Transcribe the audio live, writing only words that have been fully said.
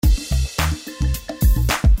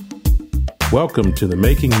Welcome to the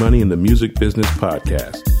Making Money in the Music Business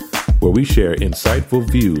podcast, where we share insightful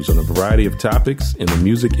views on a variety of topics in the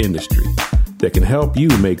music industry that can help you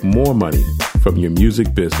make more money from your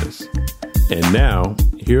music business. And now,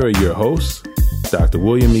 here are your hosts, Dr.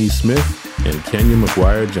 William E. Smith and Kenya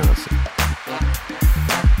McGuire Johnson.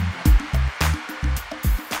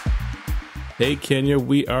 Hey, Kenya,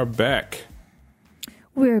 we are back.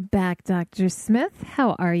 We're back, Dr. Smith.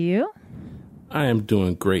 How are you? I am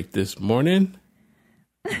doing great this morning.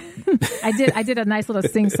 I did a nice little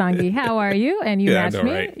sing-songy. How are you? And you matched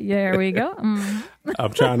me. Right? There we go.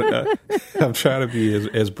 I'm trying to be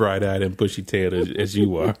as bright-eyed and bushy-tailed as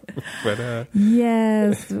you are. But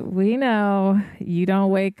yes, we know you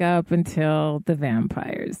don't wake up until the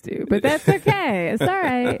vampires do, but that's okay. It's all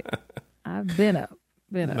right. I've been up.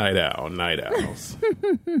 Night owls.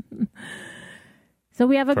 So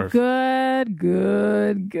we have a good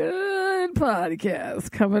podcast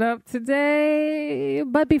coming up today.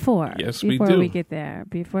 But before we get there,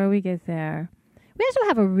 we actually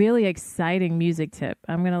have a really exciting music tip.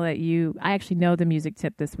 I'm going to let you, I actually know the music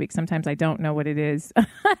tip this week. Sometimes I don't know what it is.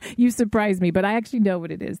 You surprised me, but I actually know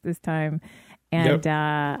what it is this time. And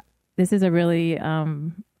this is a really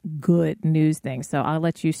good news thing. So I'll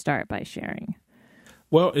let you start by sharing.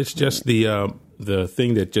 Well, it's just the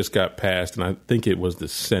thing that just got passed, and I think it was the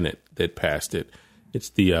Senate that passed it. It's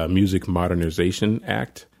the Music Modernization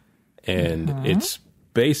Act, and it's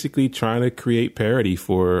basically trying to create parity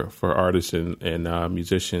for artists and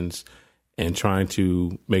musicians, and trying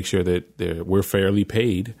to make sure that we're fairly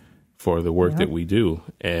paid for the work that we do.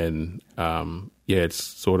 And it's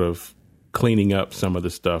sort of cleaning up some of the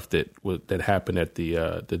stuff that happened at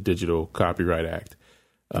the Digital Copyright Act.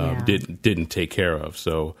 Didn't take care of.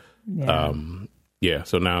 So,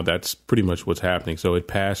 so now that's pretty much what's happening. So it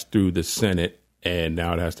passed through the Senate, and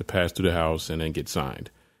now it has to pass through the House and then get signed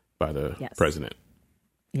by the president.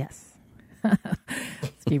 Yes.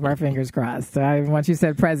 Let's keep our fingers crossed. Once you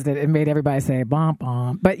said president, it made everybody say "bom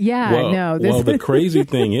bom." But the crazy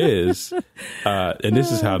thing is, and this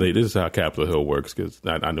is how Capitol Hill works, because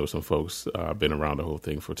I know some folks been around the whole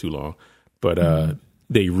thing for too long, but.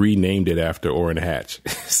 They renamed it after Orrin Hatch.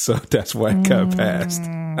 So that's why it got passed.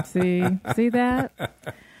 See that?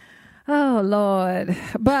 Oh, Lord.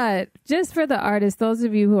 But just for the artists, those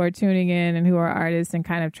of you who are tuning in and who are artists and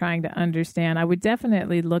kind of trying to understand, I would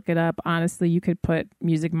definitely look it up. Honestly, you could put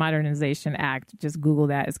Music Modernization Act. Just Google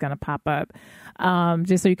that. It's going to pop up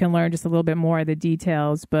just so you can learn just a little bit more of the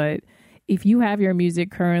details. But if you have your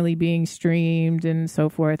music currently being streamed and so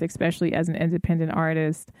forth, especially as an independent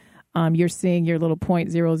artist, you're seeing your little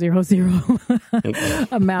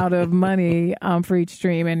 0.000 amount of money for each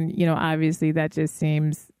stream. And, obviously that just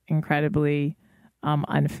seems incredibly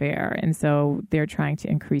unfair. And so they're trying to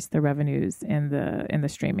increase the revenues in the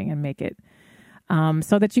streaming and make it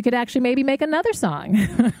so that you could actually maybe make another song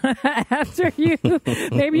after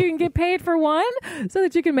maybe you can get paid for one so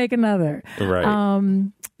that you can make another. Right.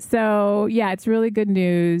 So it's really good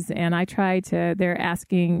news. And they're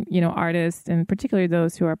asking, artists and particularly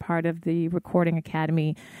those who are part of the Recording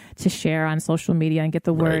Academy to share on social media and get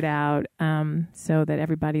the word out so that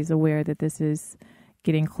everybody's aware that this is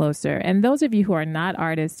getting closer. And those of you who are not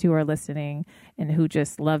artists who are listening and who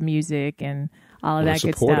just love music and all of that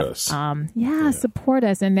good stuff. Support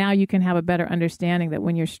us. And now you can have a better understanding that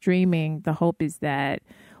when you're streaming, the hope is that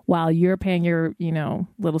while you're paying your,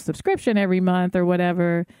 little subscription every month or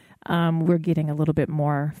whatever, we're getting a little bit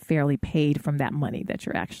more fairly paid from that money that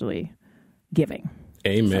you're actually giving.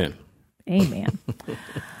 Amen. So, amen.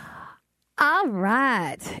 All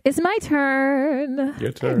right. It's my turn.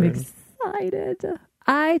 Your turn. I'm excited.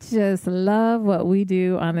 I just love what we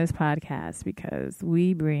do on this podcast because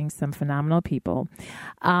we bring some phenomenal people.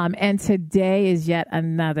 And today is yet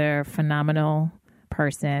another phenomenal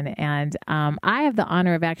person. And I have the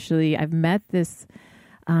honor of I've met this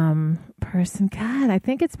person, I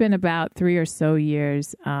think it's been about 3 or so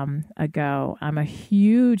years ago. I'm a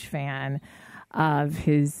huge fan of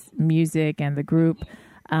his music and the group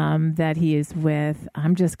that he is with.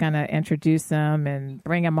 I'm just going to introduce him and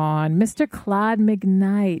bring him on. Mr. Claude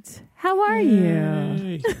McKnight. How are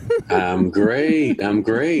you? I'm great.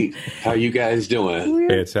 How are you guys doing?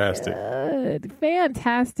 Fantastic. Good.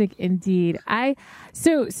 Fantastic indeed.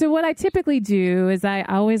 So what I typically do is I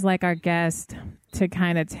always like our guests to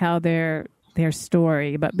kind of tell their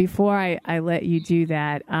story. But before I let you do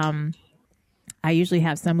that, I usually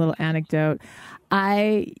have some little anecdote.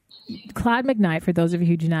 Claude McKnight, for those of you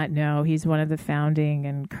who do not know, he's one of the founding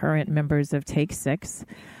and current members of Take Six,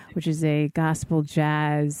 which is a gospel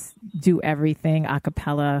jazz, do everything, a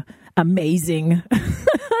cappella, amazing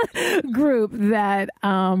group that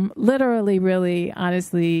literally, really,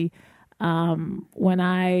 honestly, when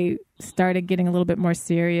I started getting a little bit more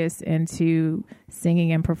serious into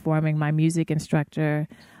singing and performing, my music instructor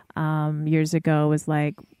years ago was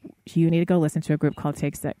like, you need to go listen to a group called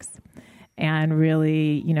Take Six and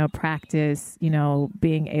really, practice,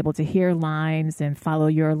 being able to hear lines and follow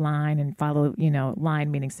your line and follow,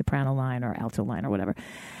 line meaning soprano line or alto line or whatever.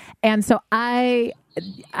 And so I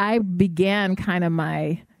began kind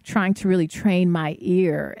of trying to really train my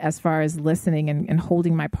ear as far as listening and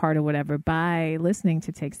holding my part or whatever by listening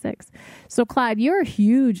to Take Six. So, Clyde, you're a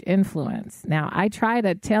huge influence. Now, I try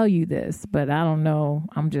to tell you this, but I don't know.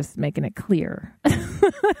 I'm just making it clear.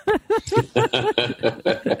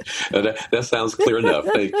 That sounds clear enough.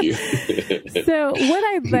 Thank you. So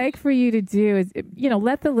what I'd like for you to do is,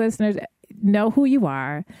 let the listeners know who you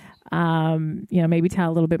are, maybe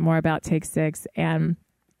tell a little bit more about Take Six, and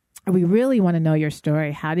we really want to know your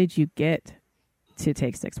story. How did you get to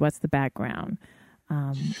Take Six? What's the background?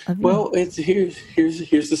 Well, here's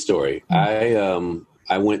the story.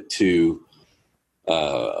 I went to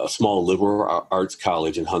a small liberal arts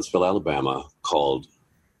college in Huntsville, Alabama, called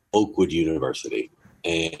Oakwood University,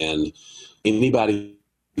 and anybody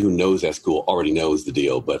who knows that school already knows the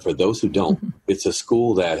deal. But for those who don't, it's a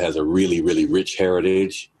school that has a really, really rich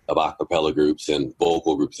heritage of a cappella groups and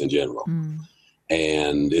vocal groups in general.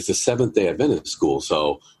 And it's a Seventh-day Adventist school,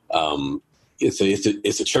 so it's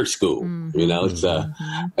a church school, It's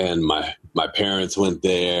and my parents went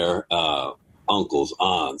there, uncles,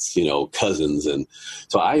 aunts, cousins, and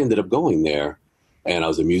so I ended up going there, and I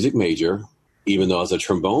was a music major, even though I was a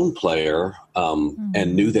trombone player,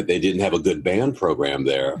 and knew that they didn't have a good band program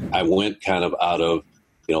there. I went kind of out of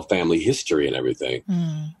family history and everything.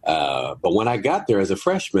 But when I got there as a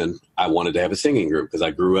freshman, I wanted to have a singing group because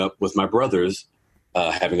I grew up with my brothers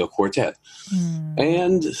having a quartet.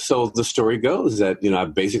 And so the story goes that, I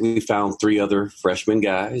basically found 3 other freshman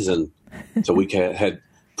guys. And so we had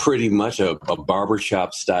pretty much a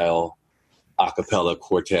barbershop style a cappella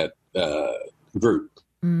quartet group.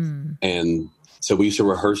 And so we used to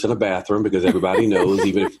rehearse in a bathroom because everybody knows,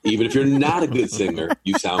 even if you're not a good singer,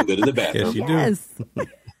 you sound good in the bathroom. Yes, you do.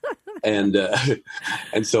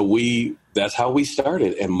 And so that's how we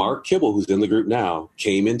started. And Mark Kibble, who's in the group now,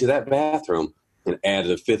 came into that bathroom and added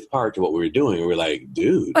a 5th part to what we were doing. And we're like,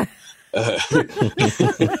 dude.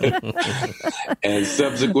 And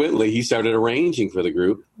subsequently, he started arranging for the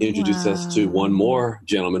group, introduced us to one more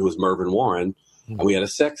gentleman who was Mervyn Warren, and we had a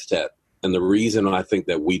sextet. And the reason I think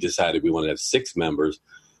that we decided we wanted to have 6 members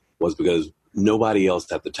was because nobody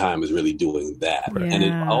else at the time was really doing that. Yeah. And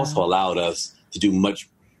it also allowed us to do much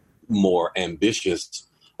more ambitious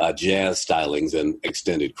jazz stylings and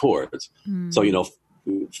extended chords. So,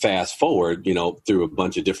 fast forward, through a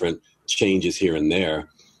bunch of different changes here and there,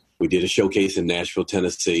 we did a showcase in Nashville,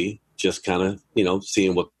 Tennessee, just kind of,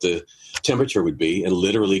 seeing what the temperature would be, and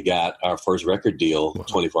literally got our first record deal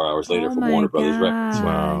 24 hours later from Warner Brothers Records.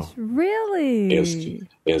 Wow. Really? It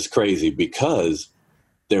was crazy because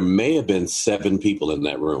there may have been 7 people in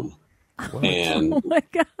that room. And oh my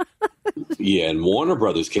God. Yeah, and Warner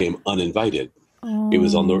Brothers came uninvited. It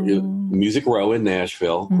was on the Music Row in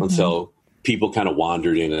Nashville. And so people kind of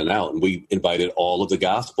wandered in and out, and we invited all of the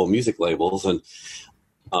gospel music labels. And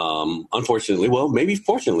unfortunately, well, maybe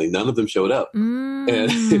fortunately, none of them showed up.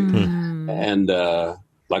 And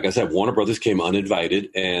like I said, Warner Brothers came uninvited,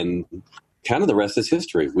 and kind of the rest is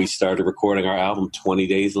history. We started recording our album 20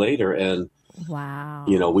 days later, and wow,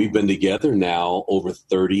 we've been together now over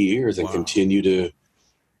 30 years and continue to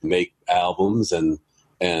make albums and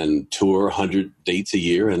tour 100 dates a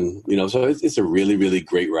year. And, so it's a really, really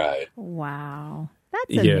great ride. Wow.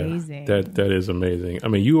 That's amazing. That is amazing. I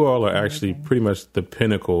mean, you all are actually pretty much the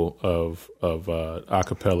pinnacle of a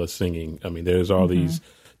cappella singing. I mean, there's all these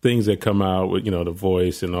things that come out with, The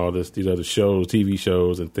Voice and all these other shows, TV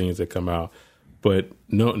shows and things that come out. But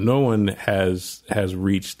no one has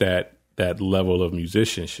reached that level of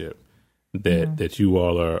musicianship that you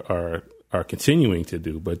all are continuing to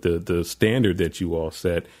do. But the standard that you all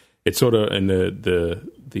set, it's sort of in the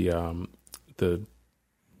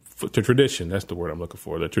tradition, that's the word I'm looking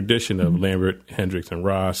for, the tradition of Lambert, Hendricks, and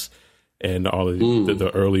Ross, and all of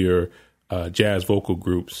the earlier jazz vocal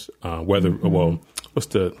groups. What's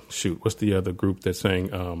the other group that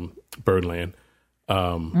sang Birdland?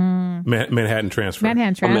 Manhattan Transfer.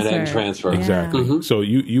 Manhattan Transfer. Exactly. So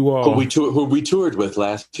you all who we toured with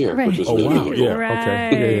last year, which was really cool. Yeah.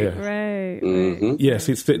 Right. Okay. Right. Yes,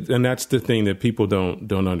 and that's the thing that people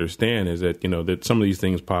don't understand is that that some of these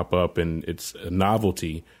things pop up and it's a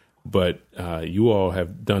novelty, but you all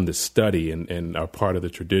have done the study and are part of the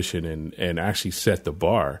tradition and actually set the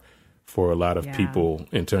bar for a lot of people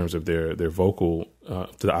in terms of their vocal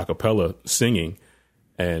to the a cappella singing.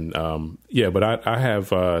 And but I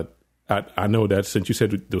have I know that since you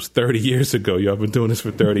said it was 30 years ago, you have been doing this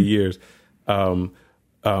for 30 years. Some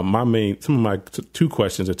of my two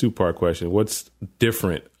questions, a two-part question. What's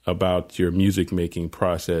different about your music making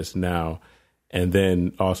process now? And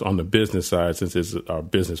then also on the business side, since it's our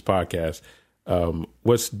business podcast,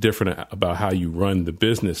 what's different about how you run the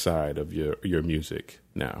business side of your music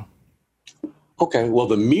now? Okay, well,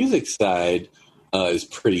 the music side is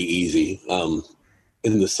pretty easy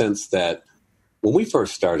in the sense that when we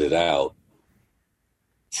first started out,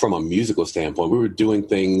 from a musical standpoint, we were doing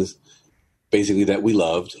things basically that we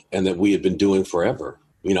loved and that we had been doing forever.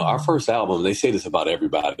 You know, our first album, they say this about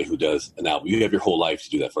everybody who does an album, you have your whole life to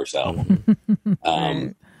do that first album.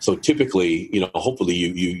 So typically, you know, hopefully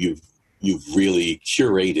you've really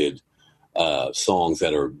curated songs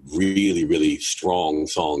that are really, really strong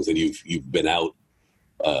songs, and you've been out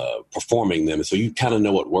performing them. So you kind of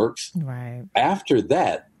know what works. Right. After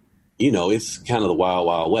that, you know, it's kind of the wild,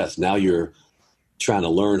 wild west. Now you're trying to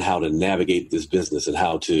learn how to navigate this business and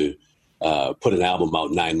how to put an album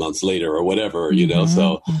out 9 months later or whatever, you know?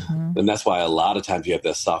 So, and that's why a lot of times you have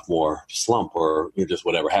that sophomore slump, or just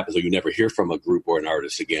whatever happens, or you never hear from a group or an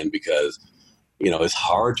artist again, because, you know, it's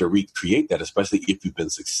hard to recreate that, especially if you've been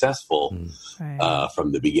successful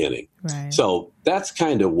from the beginning. Right. So that's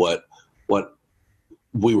kind of what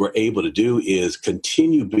we were able to do, is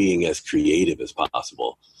continue being as creative as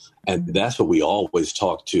possible. And that's what we always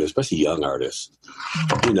talk to, especially young artists.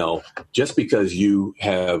 You know, just because you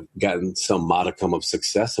have gotten some modicum of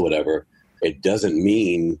success or whatever, it doesn't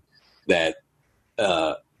mean that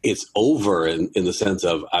it's over in the sense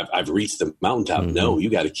of I've reached the mountaintop. No,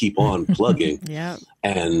 you got to keep on plugging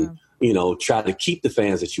and, you know, try to keep the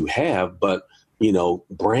fans that you have, but, you know,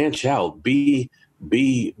 branch out, be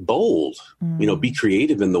bold, you know, be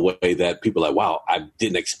creative in the way that people are like, wow, I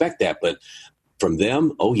didn't expect that, but from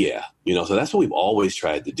them, oh yeah, you know, so that's what we've always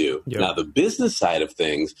tried to do. Yep. Now, the business side of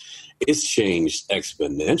things, it's changed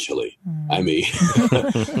exponentially. I mean,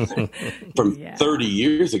 from 30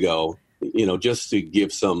 years ago, you know, just to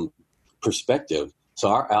give some perspective. So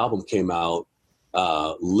our album came out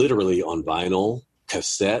literally on vinyl,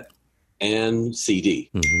 cassette, and CD,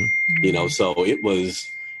 you know, so it was,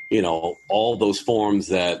 you know, all those forms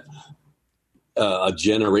that a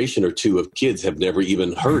generation or two of kids have never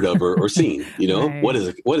even heard of or seen. You know, what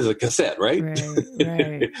is a cassette, right?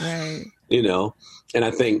 Right. You know, and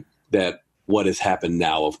I think that what has happened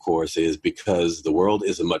now, of course, is because the world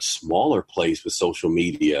is a much smaller place with social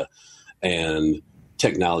media and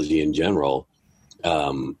technology in general.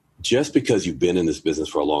 Just because you've been in this business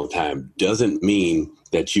for a long time doesn't mean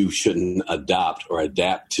that you shouldn't adopt or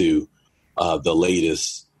adapt to the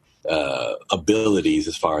latest abilities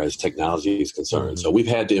as far as technology is concerned. So we've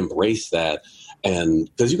had to embrace that, and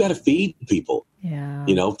because you got to feed people. Yeah.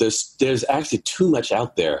 You know, there's actually too much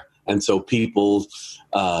out there, and so people's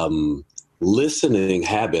listening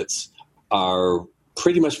habits are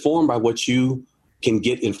pretty much formed by what you can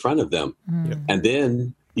get in front of them, and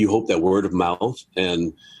then you hope that word of mouth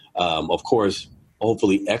and of course,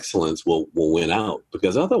 hopefully, excellence will win out,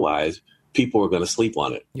 because otherwise, people are going to sleep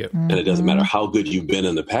on it. Yep. And it doesn't matter how good you've been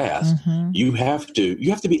in the past. You have to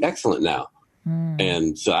be excellent now.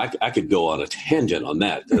 And so I could go on a tangent on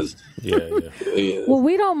that, because well,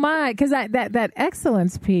 we don't mind, because that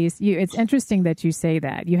excellence piece, it's interesting that you say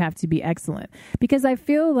that you have to be excellent, because I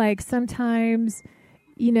feel like sometimes,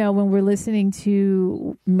 you know, when we're listening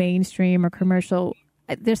to mainstream or commercial,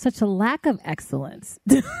 there's such a lack of excellence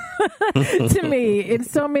to me in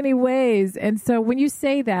so many ways. And so when you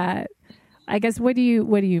say that, I guess, what do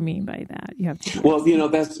you mean by that? You have to. Well, you know,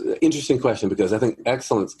 that's an interesting question, because I think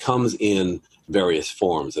excellence comes in various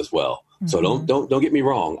forms as well. So don't get me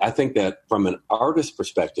wrong. I think that from an artist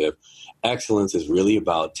perspective, excellence is really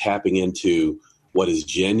about tapping into what is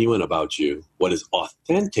genuine about you, what is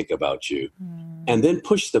authentic about you, and then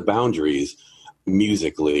push the boundaries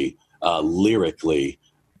musically, lyrically,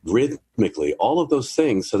 rhythmically, all of those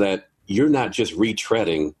things, so that you're not just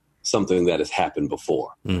retreading something that has happened before,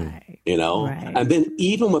 you know? And then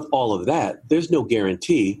even with all of that, there's no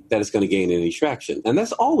guarantee that it's going to gain any traction. And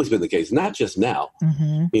that's always been the case, not just now.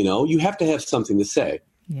 You know, you have to have something to say.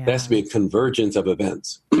 There has to be a convergence of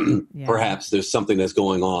events. Perhaps there's something that's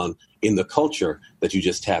going on in the culture that you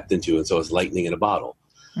just tapped into, and so it's lightning in a bottle,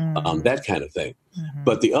 that kind of thing.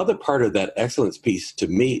 But the other part of that excellence piece to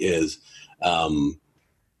me is,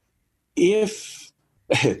 if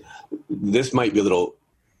this might be a little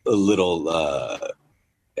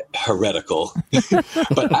heretical,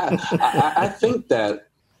 but I think that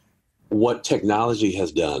what technology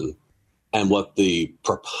has done and what the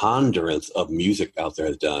preponderance of music out there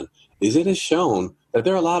has done is it has shown that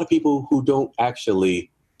there are a lot of people who don't actually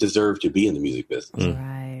deserve to be in the music business.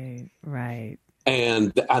 Right.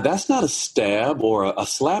 And that's not a stab or a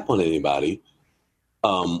slap on anybody.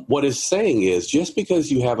 What it's saying is just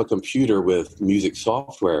because you have a computer with music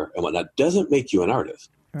software and whatnot doesn't make you an artist.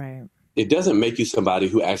 Right. It doesn't make you somebody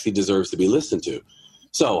who actually deserves to be listened to.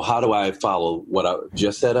 So how do I follow what I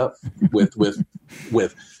just set up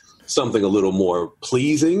with something a little more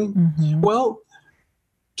pleasing? Mm-hmm. Well,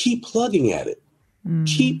 keep plugging at it.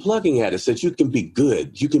 Keep plugging at it so that you can be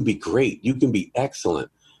good. You can be great. You can be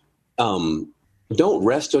excellent. Don't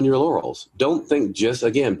rest on your laurels. Don't think just,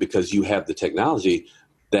 again, because you have the technology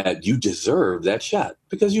that you deserve that shot,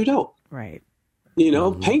 because you don't. Right.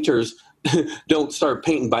 Painters don't start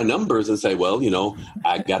painting by numbers and say, well,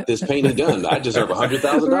 I got this painting done. I deserve $100,000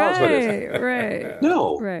 for this. Right.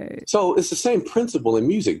 No. Right. So it's the same principle in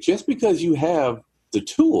music. Just because you have the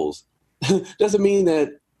tools doesn't mean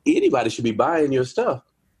that anybody should be buying your stuff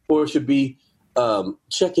or should be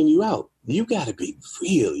checking you out. You got to be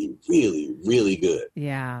really, really, really good.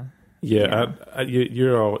 Yeah. Yeah.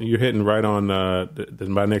 You're hitting right on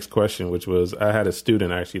my next question, which was I had a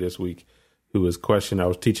student actually this week who was questioning. I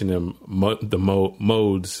was teaching them the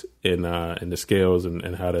modes in the scales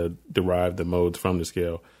and how to derive the modes from the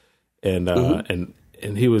scale, and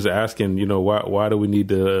he was asking, why do we need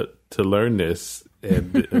to learn this,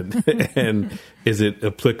 and is it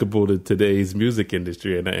applicable to today's music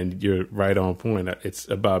industry? And you're right on point. It's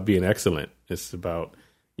about being excellent. It's about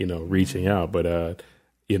reaching out. But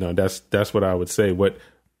that's what I would say. What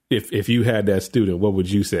if you had that student? What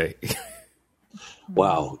would you say?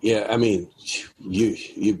 Wow. Yeah. I mean,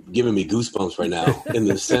 you're giving me goosebumps right now in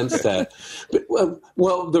the sense that,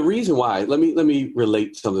 well, the reason why, let me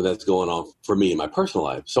relate something that's going on for me in my personal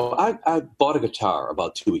life. So I bought a guitar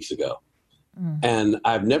about 2 weeks ago, and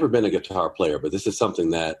I've never been a guitar player, but this is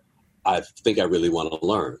something that I think I really want to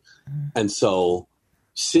learn. And so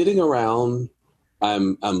sitting around,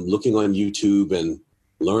 I'm looking on YouTube and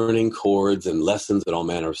learning chords and lessons and all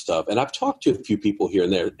manner of stuff. And I've talked to a few people here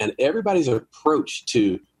and there, and everybody's approach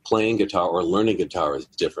to playing guitar or learning guitar is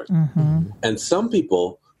different. And some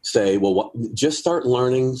people say, well, just start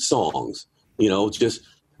learning songs, just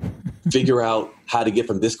figure out how to get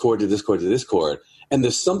from this chord to this chord to this chord. And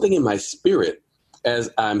there's something in my spirit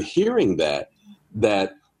as I'm hearing that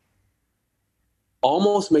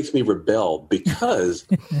almost makes me rebel, because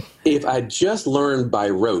if I just learned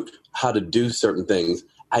by rote how to do certain things,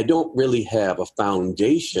 I don't really have a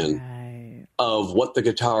foundation of what the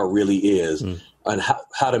guitar really is and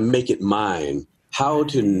how to make it mine, how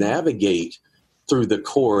to navigate through the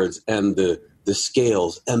chords and the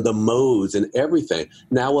scales and the modes and everything.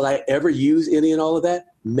 Now, will I ever use any and all of that?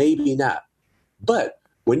 Maybe not. But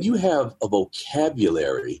when you have a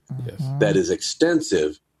vocabulary that is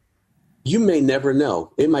extensive, you may never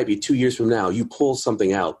know. It might be 2 years from now, you pull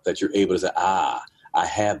something out that you're able to say, I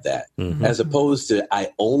have that. As opposed to,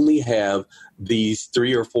 I only have these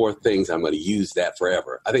 3 or 4 things. I'm going to use that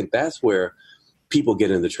forever. I think that's where people get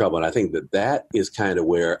into trouble. And I think that is kind of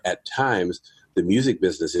where at times the music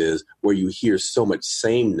business is, where you hear so much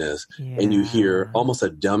sameness and you hear almost a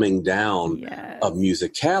dumbing down of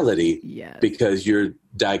musicality because you're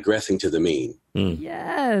digressing to the mean.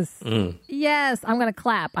 Yes. I'm going to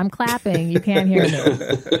clap. I'm clapping. You can't hear me.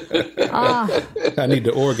 I need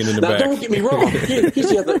the organ in the back. Don't get me wrong. Here's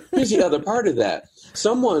the other part of that.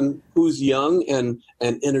 Someone who's young and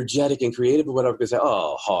energetic and creative or whatever can say,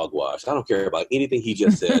 oh, hogwash. I don't care about anything he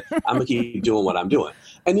just said. I'm going to keep doing what I'm doing.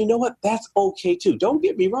 And you know what? That's okay too. Don't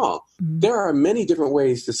get me wrong. There are many different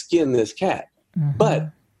ways to skin this cat.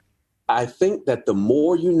 But I think that the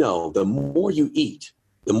more you know, the more you eat,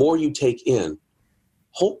 the more you take in,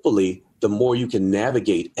 hopefully the more you can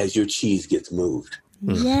navigate as your cheese gets moved.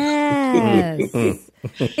 Yes.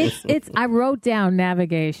 it's I wrote down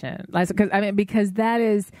navigation, because that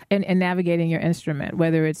is in navigating your instrument,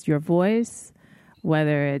 whether it's your voice,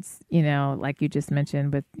 whether it's, like you just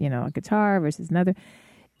mentioned with, a guitar versus another.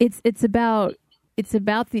 It's about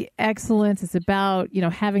the excellence. It's about,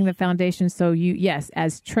 having the foundation. So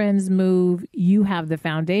as trends move, you have the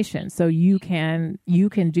foundation. So you can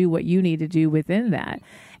do what you need to do within that.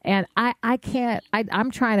 And I can't, I'm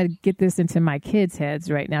trying to get this into my kids' heads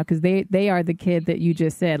right now, because they are the kid that you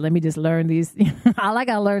just said, let me just learn these. All I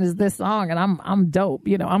got to learn is this song and I'm dope.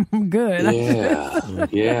 I'm good.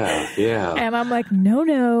 Yeah. And I'm like,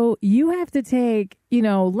 no, you have to take,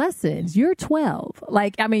 lessons. You're 12.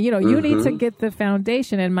 Like, I mean, you need to get the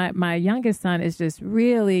foundation. And my youngest son is just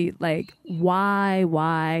really like,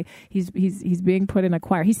 why? He's being put in a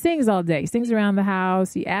choir. He sings all day. He sings around the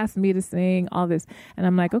house. He asked me to sing, all this. And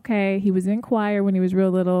I'm like, okay, he was in choir when he was real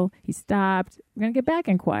little. He stopped. We're going to get back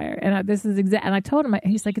in choir. And this is and I told him,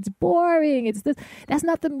 he's like, it's boring. It's this. That's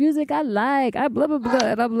not the music I like. I blah, blah, blah.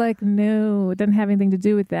 And I'm like, no, it doesn't have anything to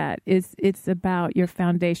do with that. It's about your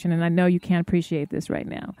foundation. And I know you can't appreciate this right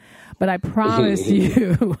now, but I promise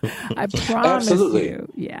you, Absolutely.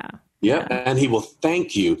 you. Yeah. Yeah, and he will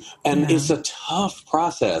thank you. And it's a tough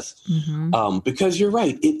process because you're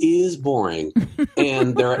right. It is boring.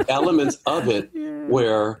 And there are elements of it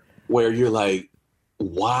where you're like,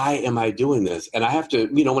 why am I doing this? And I have to,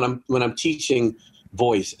 when I'm teaching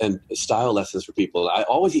voice and style lessons for people, I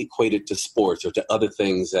always equate it to sports or to other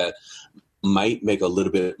things that might make a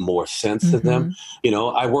little bit more sense to them.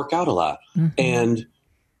 I work out a lot. And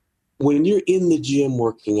when you're in the gym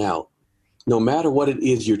working out, no matter what it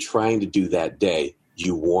is you're trying to do that day,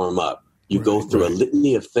 you warm up. You go through a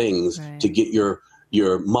litany of things to get your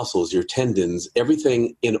muscles, your tendons,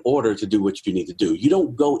 everything in order to do what you need to do. You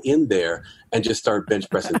don't go in there and just start bench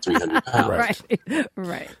pressing 300 pounds.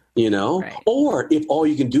 Right. Or if all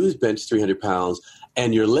you can do is bench 300 pounds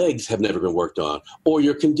and your legs have never been worked on, or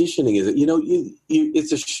your conditioning is,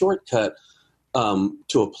 it's a shortcut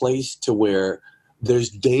to a place to where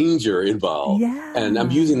there's danger involved. Yeah. And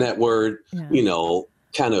I'm using that word,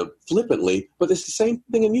 kind of flippantly, but it's the same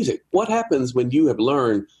thing in music. What happens when you have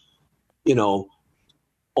learned,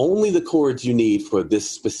 only the chords you need for this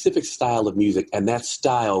specific style of music, and that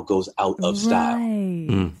style goes out of style?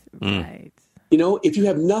 Right. If you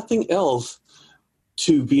have nothing else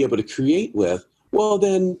to be able to create with, well,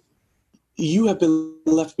 then you have been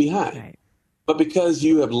left behind. Right. But because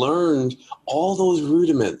you have learned all those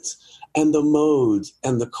rudiments and the modes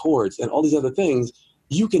and the chords and all these other things,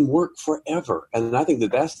 you can work forever. And I think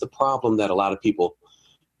that that's the problem that a lot of people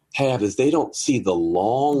have, is they don't see the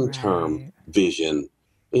long-term vision.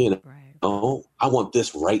 I want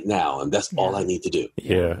this right now, and that's all I need to do.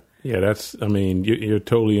 Yeah. You're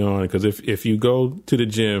totally on, because if you go to the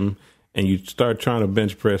gym and you start trying to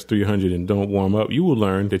bench press 300 and don't warm up, you will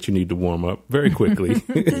learn that you need to warm up very quickly.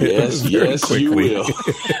 Yes, you will.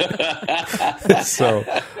 So,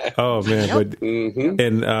 oh man, but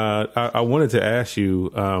and I wanted to ask you,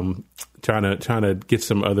 trying to get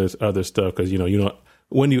some other stuff, because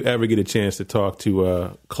when you ever get a chance to talk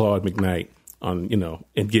to Claude McKnight on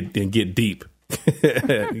and get deep.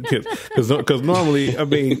 Because normally, a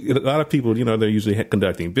lot of people, they're usually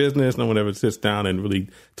conducting business. No one ever sits down and really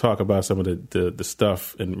talk about some of the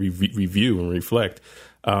stuff and review and reflect.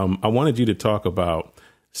 I wanted you to talk about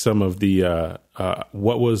some of the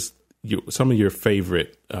what was some of your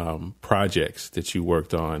favorite projects that you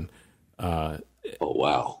worked on. Oh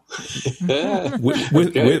wow!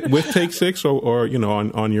 with Take Six or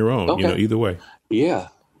on your own, either way. Yeah.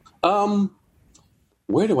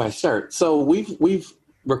 Where do I start? So we've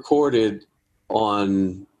recorded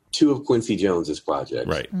on 2 of Quincy Jones's projects,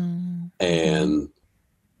 right? And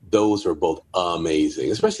those were both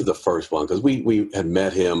amazing, especially the first one, because we had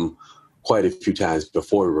met him quite a few times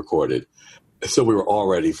before we recorded, so we were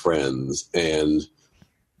already friends. And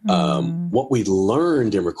what we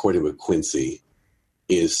learned in recording with Quincy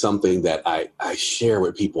is something that I share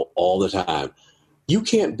with people all the time. You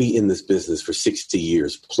can't be in this business for 60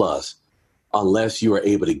 years plus unless you are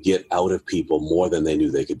able to get out of people more than they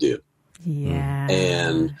knew they could do. Yeah.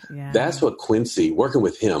 And that's what Quincy, working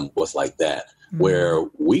with him, was like that, where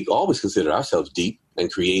we always considered ourselves deep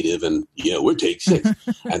and creative and, we're Take Six.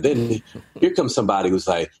 And then here comes somebody who's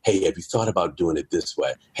like, hey, have you thought about doing it this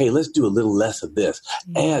way? Hey, let's do a little less of this,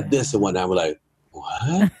 add this and whatnot. We're like,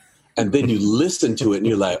 what? And then you listen to it and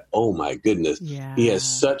you're like, oh my goodness, he has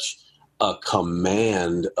such a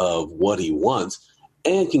command of what he wants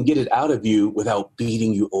and can get it out of you without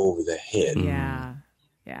beating you over the head.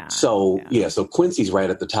 So Quincy's right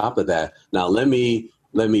at the top of that. Now let me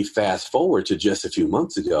fast forward to just a few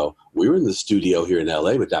months ago. We were in the studio here in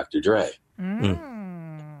LA with Dr. Dre.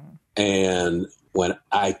 And when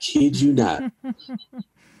I kid you not,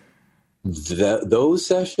 those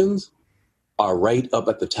sessions are right up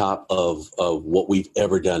at the top of what we've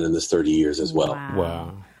ever done in this 30 years as well.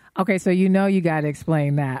 Wow. Okay, so you got to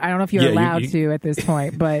explain that. I don't know if you're allowed to at this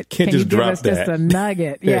point, but can you give us just a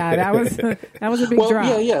nugget? Yeah, that was a big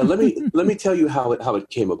drop. Yeah. Let me tell you how it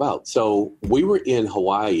came about. So we were in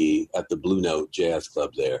Hawaii at the Blue Note Jazz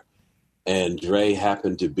Club there, and Dre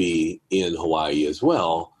happened to be in Hawaii as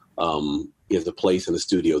well. He has a place in the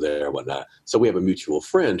studio there and whatnot. So we have a mutual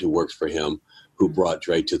friend who works for him who brought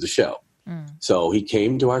Dre to the show. So he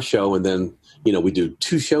came to our show, and then we do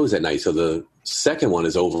 2 shows at night. So the second one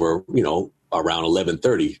is over, around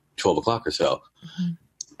 11:30, 12 o'clock or so. Mm-hmm.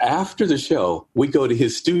 After the show, we go to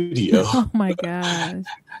his studio. Oh my gosh.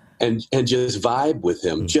 and just vibe with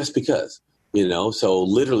him just because, so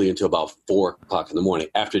literally until about 4 o'clock in the morning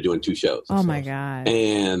after doing 2 shows. Oh my God.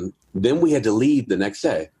 And then we had to leave the next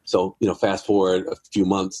day. So, fast forward a few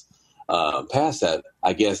months past that,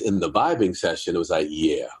 I guess in the vibing session, it was like,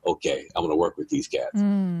 yeah, okay, I'm going to work with these cats.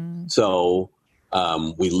 So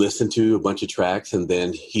we listened to a bunch of tracks, and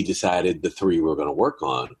then he decided the 3 we're going to work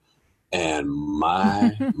on. And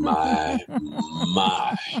my.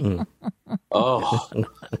 Oh,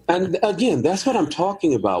 and again, that's what I'm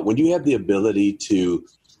talking about. When you have the ability to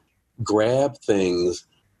grab things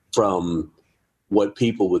from what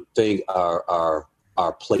people would think are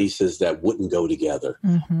places that wouldn't go together,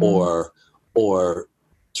 or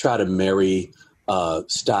try to marry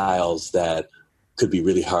styles that could be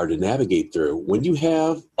really hard to navigate through. When you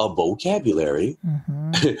have a vocabulary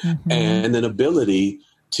and an ability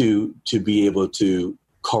to be able to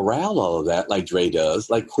corral all of that, like Dre does,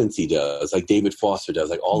 like Quincy does, like David Foster does,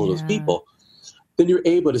 like all of those people, then you're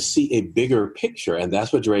able to see a bigger picture. And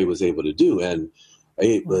that's what Dre was able to do. And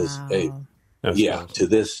it was awesome. to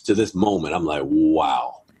this moment, I'm like,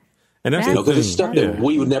 wow. And that's because it's stuff that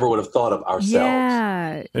we never would have thought of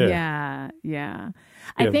ourselves. Yeah.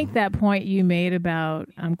 I think that point you made about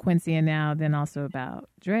Quincy and now then also about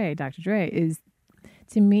Dre, Dr. Dre, is,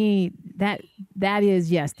 to me, that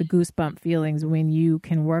is, yes, the goosebump feelings when you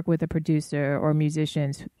can work with a producer or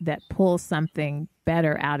musicians that pull something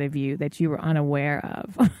better out of you that you were unaware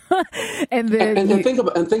of. and think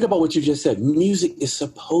about what you just said. Music is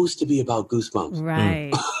supposed to be about goosebumps.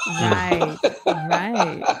 Right.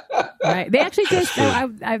 They actually just,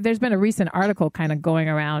 there's been a recent article kind of going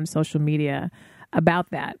around social media about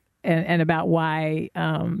that. And about why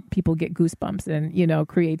people get goosebumps and,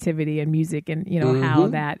 creativity and music and,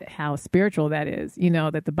 how spiritual that is,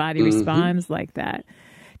 that the body responds like that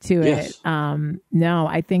to it. No,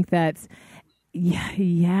 I think that's,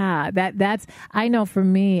 that's, I know for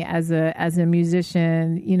me as a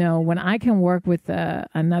musician, when I can work with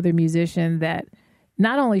another musician that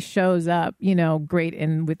not only shows up, great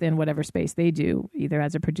within whatever space they do, either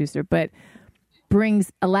as a producer, but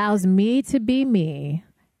allows me to be me.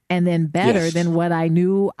 And then better than what I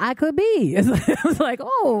knew I could be. It's like,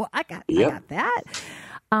 oh, I got that.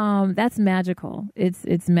 That's magical. It's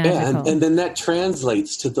magical. Yeah, and then that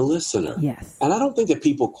translates to the listener. Yes. And I don't think that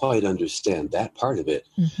people quite understand that part of it.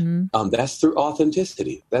 That's through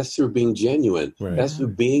authenticity. That's through being genuine. Right. That's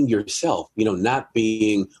through being yourself. Not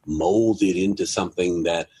being molded into something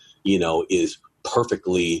that is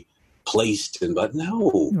perfectly placed. But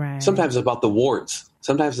no. Right. Sometimes it's about the warts.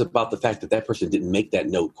 Sometimes it's about the fact that person didn't make that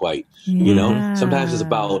note quite, Sometimes it's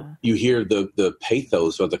about you hear the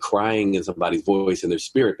pathos or the crying in somebody's voice and their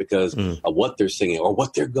spirit because of what they're singing or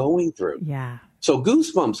what they're going through. Yeah. So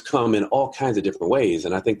goosebumps come in all kinds of different ways.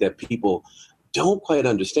 And I think that people don't quite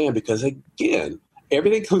understand because, again,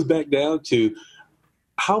 everything comes back down to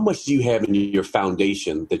how much do you have in your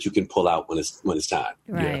foundation that you can pull out when it's time.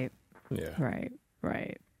 Right. Yeah.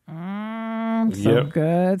 Right. Some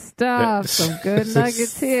good stuff. Some good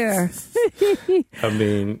nuggets here. I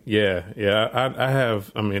mean, I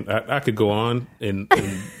have. I mean, I could go on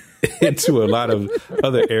into a lot of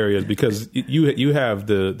other areas because you have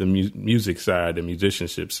the music side, the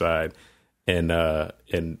musicianship side, and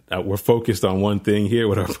we're focused on one thing here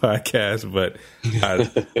with our podcast. But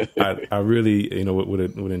I really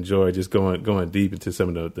would enjoy just going deep into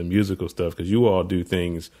some of the musical stuff because you all do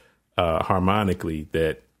things harmonically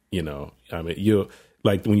that. I mean, you'll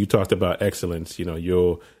like when you talked about excellence.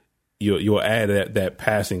 You'll add that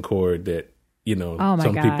passing chord that some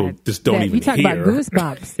people just don't even. You talk hear. about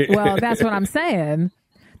goosebumps. Well, that's what I'm saying.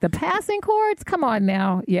 The passing chords, come on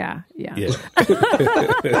now, yeah. It's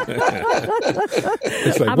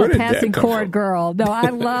like, I'm a passing chord girl. No, I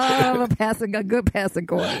love a good passing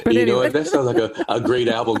chord. But anyway. That sounds like a great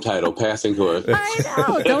album title, Passing Chord. I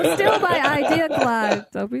know. Don't steal my idea, Clyde.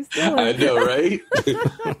 Don't be stealing. I know, right?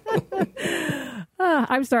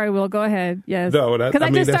 I'm sorry, Will. Go ahead. Yes. No, because I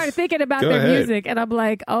just started thinking about their music, and I'm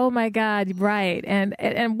like, oh my God, right.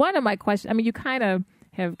 And one of my questions. I mean, you have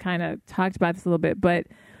talked about this a little bit, but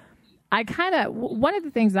one of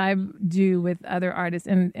the things I do with other artists,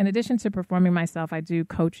 and in addition to performing myself, I do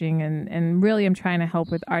coaching and really I'm trying to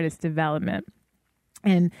help with artist development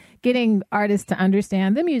and getting artists to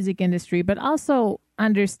understand the music industry, but also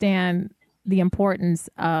understand the importance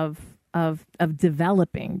of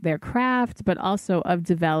developing their craft, but also of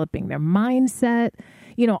developing their mindset,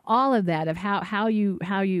 all of that, of how you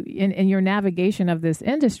in your navigation of this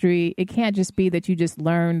industry. It can't just be that you just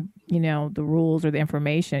learn, the rules or the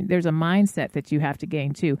information. There's a mindset that you have to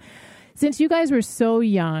gain too. Since you guys were so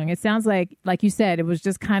young, it sounds like you said, it was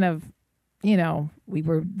just kind of, we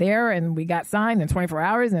were there and we got signed in 24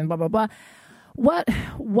 hours and blah, blah, blah. What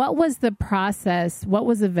was the process? What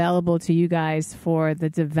was available to you guys for the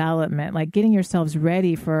development, like getting yourselves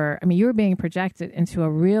ready for, you were being projected into a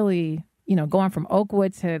really, going from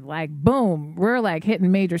Oakwood to like, boom, we're like hitting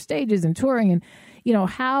major stages and touring. And,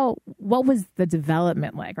 what was the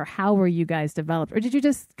development like, or how were you guys developed? Or did you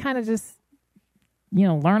just kind of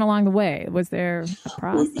learn along the way? Was there a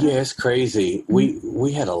process? Yeah, it's crazy.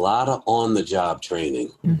 We had a lot of on-the-job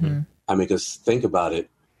training. Mm-hmm. Because think about it.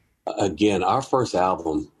 Again, our first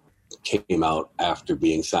album came out after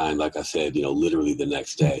being signed, like I said, literally the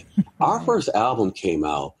next day. Our first album came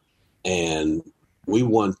out and we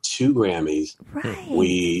won 2 Grammys. Right.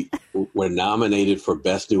 We were nominated for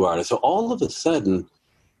Best New Artist. So all of a sudden,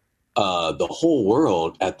 the whole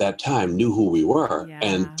world at that time knew who we were. Yeah.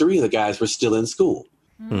 And 3 of the guys were still in school,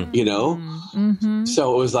 Mm-hmm.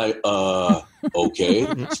 So it was like, okay,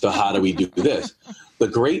 so how do we do this? The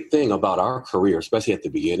great thing about our career, especially at the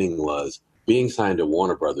beginning, was being signed to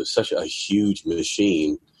Warner Brothers, such a huge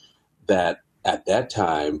machine that at that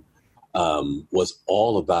time was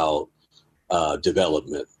all about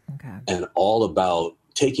development and all about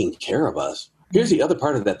taking care of us. Here's the other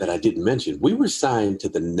part of that I didn't mention. We were signed to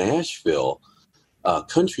the Nashville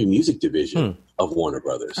country music division of Warner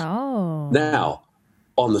Brothers. Oh. Now,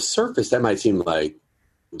 on the surface, that might seem like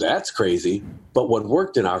that's crazy, but what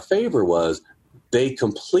worked in our favor was they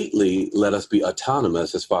completely let us be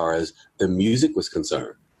autonomous as far as the music was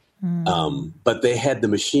concerned. But they had the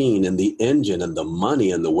machine and the engine and the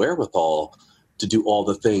money and the wherewithal to do all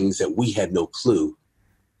the things that we had no clue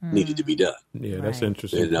needed to be done. Yeah, that's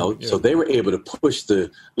interesting. Yeah. So they were able to push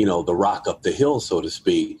the rock up the hill, so to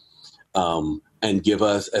speak, and give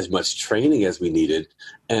us as much training as we needed.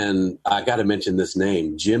 And I got to mention this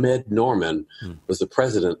name. Jim Ed Norman was the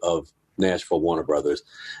president of Nashville Warner Brothers.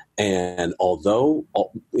 And although,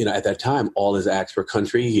 at that time, all his acts were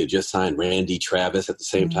country, he had just signed Randy Travis at the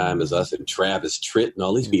same time as us and Travis Tritt and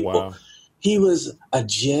all these people. Wow. He was a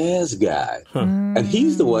jazz guy. And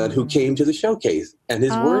he's the one who came to the showcase. And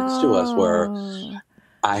his words to us were,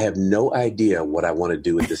 I have no idea what I want to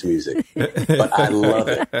do with this music, but I love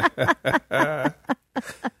it.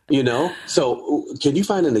 So can you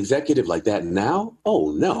find an executive like that now?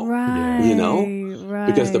 Oh, no. Right. Right.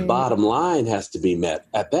 Because the bottom line has to be met.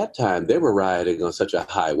 At that time, they were riding on such a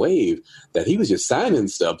high wave that he was just signing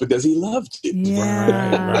stuff because he loved it.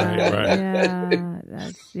 Yeah.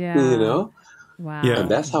 Right. Yeah. Wow. Yeah. And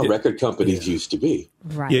that's how record companies used to be.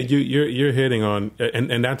 Right. Yeah, you're hitting on,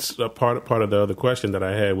 and that's a part of the other question that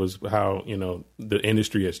I had was how the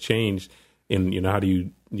industry has changed, and how do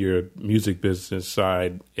your music business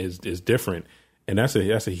side is different, and that's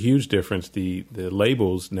a huge difference. The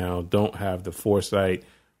labels now don't have the foresight,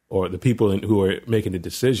 or the people who are making the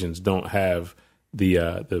decisions don't have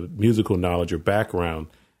the musical knowledge or background,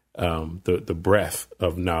 the breadth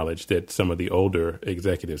of knowledge that some of the older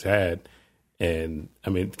executives had. And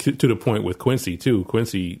to the point with Quincy too.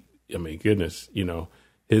 Quincy, goodness,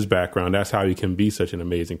 his background, that's how he can be such an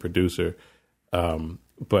amazing producer.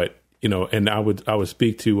 But and I would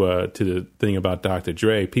speak to the thing about Dr.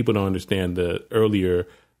 Dre. People don't understand the earlier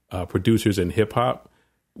producers in hip hop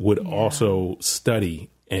would also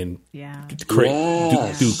study and do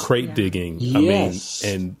crate digging. Yes.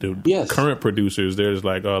 And the current producers, they're just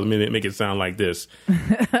like, oh, let me make it sound like this.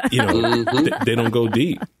 They don't go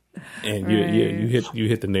deep. And you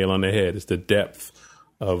hit the nail on the head. It's the depth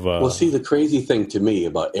of. Well, see, the crazy thing to me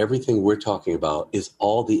about everything we're talking about is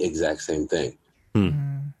all the exact same thing.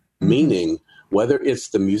 Meaning, whether it's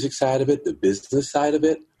the music side of it, the business side of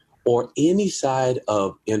it, or any side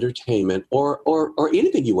of entertainment, or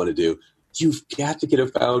anything you want to do, you've got to get a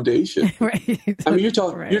foundation. Right.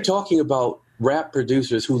 You're talking about rap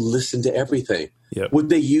producers who listen to everything. Yep. Would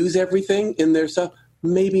they use everything in their stuff?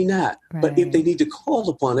 Maybe not. Right. But if they need to call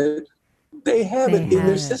upon it, they have it in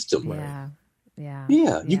their system. Yeah.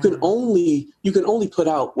 You can only put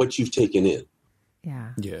out what you've taken in.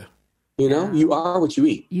 Yeah. You are what you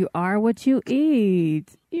eat. You are what you eat.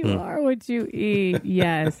 You are what you eat.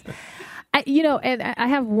 Yes. And I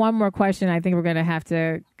have one more question. I think we're going to have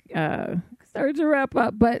to start to wrap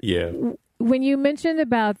up. But when you mentioned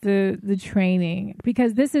about the training,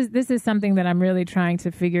 because this is something that I'm really trying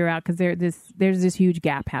to figure out, because there's this huge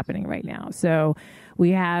gap happening right now. So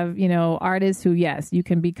we have, artists who, yes, you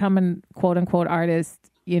can become an quote unquote artist,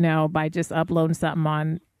 by just uploading something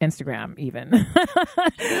on Instagram, even,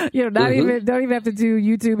 don't even have to do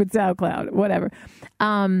YouTube and SoundCloud, whatever.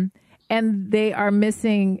 And they are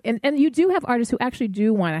missing, and you do have artists who actually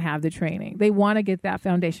do want to have the training. They want to get that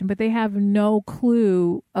foundation, but they have no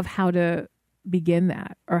clue of how to begin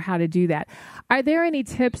that or how to do that. Are there any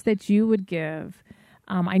tips that you would give?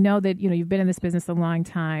 I know that, you've been in this business a long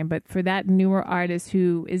time, but for that newer artist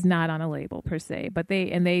who is not on a label per se, but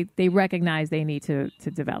they recognize they need to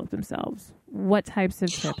develop themselves, what types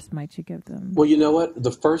of tips might you give them? Well, you know what?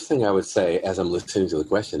 The first thing I would say as I'm listening to the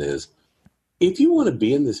question is, if you want to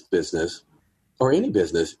be in this business or any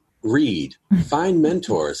business, read, find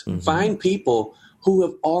mentors, find people who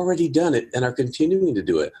have already done it and are continuing to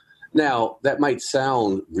do it. Now, that might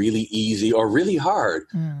sound really easy or really hard,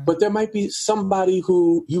 but there might be somebody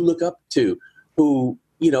who you look up to who,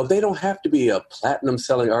 they don't have to be a platinum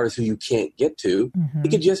selling artist who you can't get to.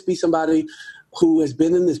 It could just be somebody who has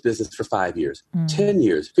been in this business for 5 years, 10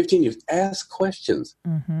 years, 15 years. Ask questions,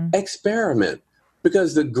 experiment.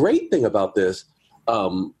 Because the great thing about this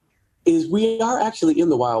is we are actually in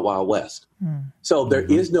the wild, wild west. So there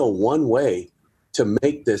is no one way to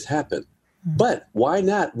make this happen. But why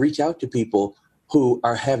not reach out to people who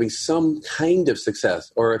are having some kind of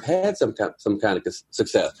success or have had some kind of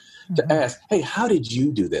success to ask, hey, how did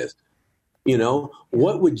you do this?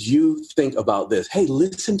 What would you think about this? Hey,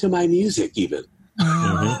 listen to my music even.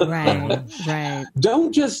 Right.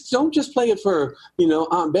 Don't just play it for,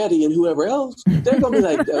 Aunt Betty and whoever else. They're going to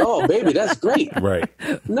be like, oh, baby, that's great. Right.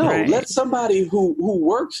 No, let somebody who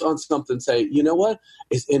works on something say, you know what?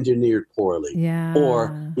 It's engineered poorly. Yeah.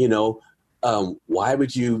 Or, why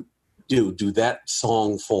would you do that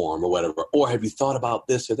song form or whatever? Or have you thought about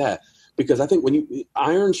this or that? Because I think when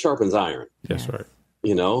iron sharpens iron. That's right.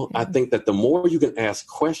 I think that the more you can ask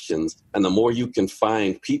questions and the more you can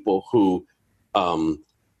find people who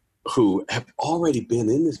have already been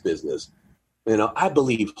in this business, I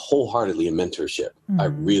believe wholeheartedly in mentorship. I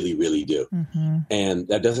really, really do. And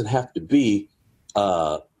that doesn't have to be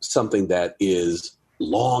something that is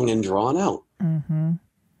long and drawn out.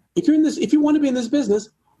 If you want to be in this business,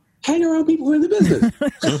 hang around people who are in the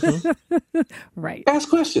business. Right. Ask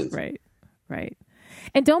questions. Right.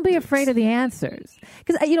 And don't be afraid of the answers.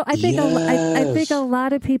 Because, I think I think a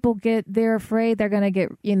lot of people they're afraid they're going to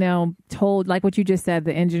get, told, like what you just said,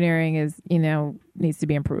 the engineering is, needs to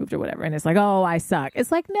be improved or whatever. And it's like, oh, I suck.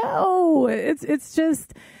 It's like, no, it's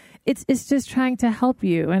just trying to help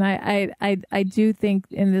you. And I do think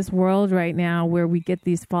in this world right now where we get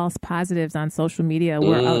these false positives on social media,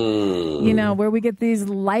 where we get these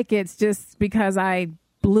it's just because I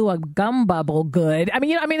blew a gum bubble good. I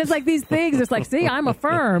mean, it's like these things. It's like, see, I'm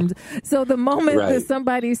affirmed. So the moment that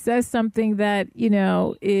somebody says something that,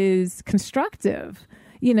 is constructive,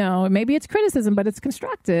 maybe it's criticism, but it's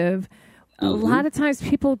constructive. A lot of times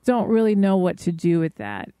people don't really know what to do with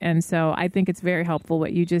that. And so I think it's very helpful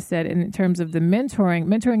what you just said in terms of the mentoring.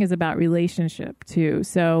 Mentoring is about relationship too.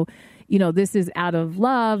 So, this is out of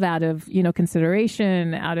love, out of,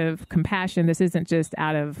 consideration, out of compassion. This isn't just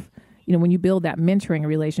out of, when you build that mentoring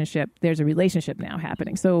relationship, there's a relationship now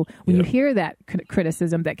happening. So when you hear that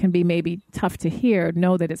criticism that can be maybe tough to hear,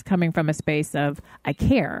 know that it's coming from a space of, I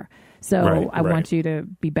care. So I want you to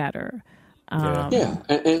be better.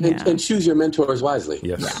 And choose your mentors wisely.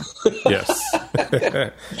 Yes. Yes.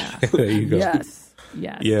 There you go. Yes.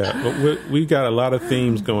 Yeah. But we got a lot of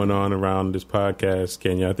themes going on around this podcast,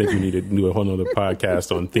 Kenya. I think we need to do a whole nother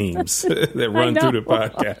podcast on themes that run through the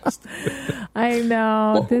podcast. I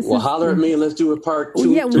know. Holler at me and let's do a part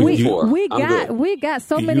 2, 3, 4. We got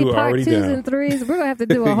so many part 2s and 3s. We're gonna have to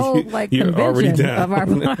do a whole convention of our.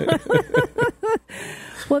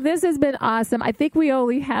 Well, this has been awesome. I think we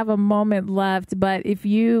only have a moment left, but if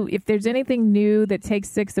there's anything new that Take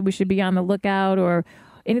 6 that we should be on the lookout, or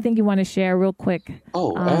anything you want to share real quick?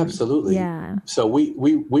 Oh, absolutely. Yeah. So we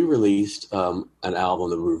released an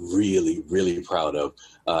album that we're really, really proud of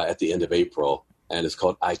at the end of April, and it's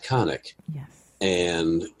called Iconic. Yes.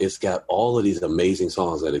 And it's got all of these amazing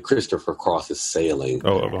songs that Christopher Cross is Sailing.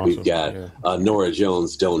 Oh, awesome. We've got Norah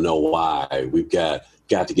Jones, Don't Know Why. We've got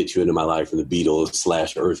to Get You Into My Life from the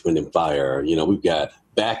Beatles / Earth, Wind and Fire. We've got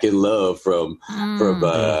Back in Love from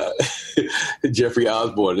Jeffrey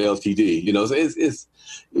Osborne and LTD. You know, so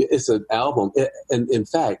it's an album, and in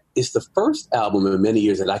fact, it's the first album in many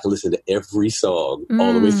years that I can listen to every song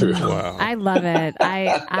all the way through. Wow. I love it. I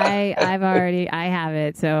have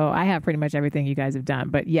it, so I have pretty much everything you guys have done.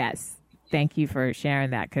 But yes, thank you for sharing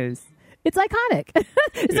that because it's iconic.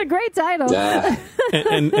 It's a great title.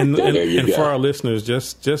 And for our listeners,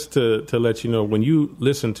 just to let you know, when you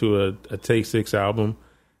listen to a Take Six album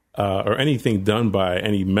or anything done by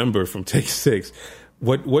any member from Take Six,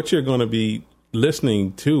 what you're going to be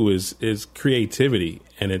listening to is creativity,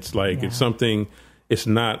 and it's like it's something. It's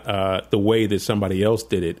not the way that somebody else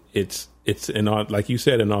did it. It's like you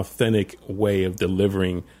said, an authentic way of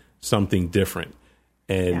delivering something different,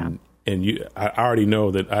 and. And I already know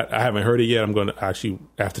that I haven't heard it yet. I'm going to actually,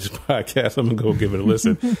 after this podcast, I'm going to go give it a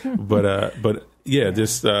listen. But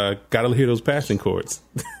just got to hear those passing chords.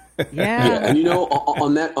 Yeah. And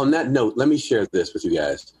on that note, let me share this with you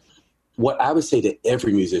guys. What I would say to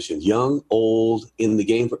every musician, young, old, in the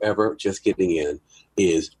game forever, just getting in,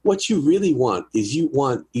 is what you really want is you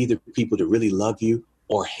want either people to really love you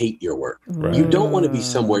or hate your work. Right. You don't want to be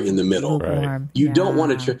somewhere in the middle. Right. You don't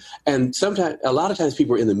want to, and a lot of times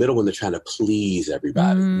people are in the middle when they're trying to please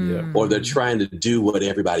everybody or they're trying to do what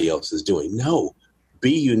everybody else is doing. No,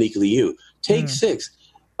 be uniquely you. Take Six.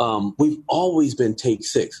 We've always been Take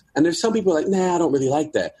Six. And there's some people like, nah, I don't really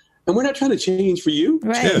like that. And we're not trying to change for you.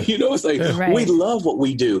 Right. It's like, we love what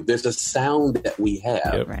we do. There's a sound that we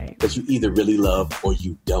have that you either really love or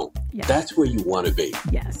you don't. Yes. That's where you want to be.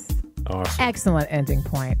 Yes. Awesome. Excellent ending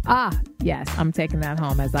point. Yes, I'm taking that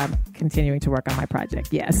home as I'm continuing to work on my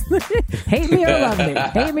project. Yes. Hate me or love me.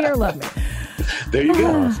 Hate me or love me. There you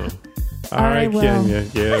go. Awesome. All right, Kenya.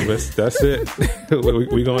 Yeah, that's it.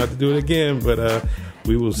 We're going to have to do it again, but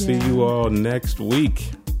we will see you all next week.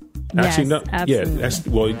 Actually, no. Absolutely.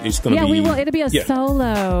 Yeah, it's going to be. Yeah, we will. It'll be a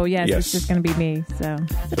solo. Yes, it's just going to be me. So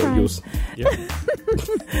surprise.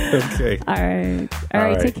 Okay. All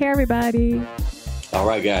right. Take care, everybody. All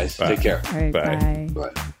right, guys. Bye. Take care. All right,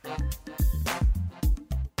 bye.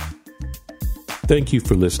 Thank you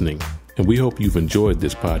for listening, and we hope you've enjoyed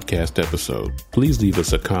this podcast episode. Please leave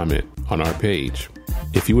us a comment on our page.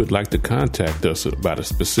 If you would like to contact us about a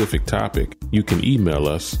specific topic, you can email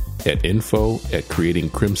us at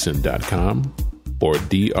info@creatingcrimson.com or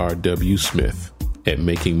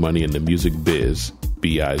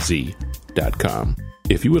drwsmith@makingmoneyinthemusicbiz.com.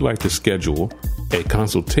 If you would like to schedule a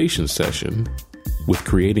consultation session with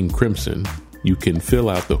Creating Crimson, you can fill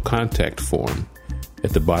out the contact form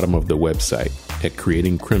at the bottom of the website at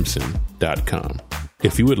creatingcrimson.com.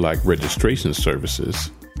 If you would like registration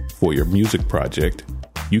services for your music project,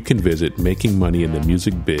 you can visit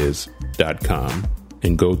makingmoneyinthemusicbiz.com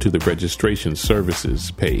and go to the registration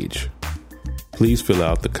services page. Please fill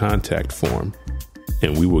out the contact form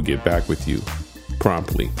and we will get back with you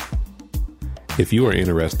promptly. If you are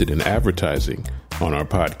interested in advertising on our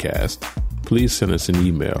podcast, please send us an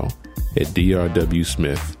email at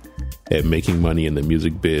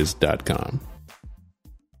drwsmith@makingmoneyinthemusicbiz.com.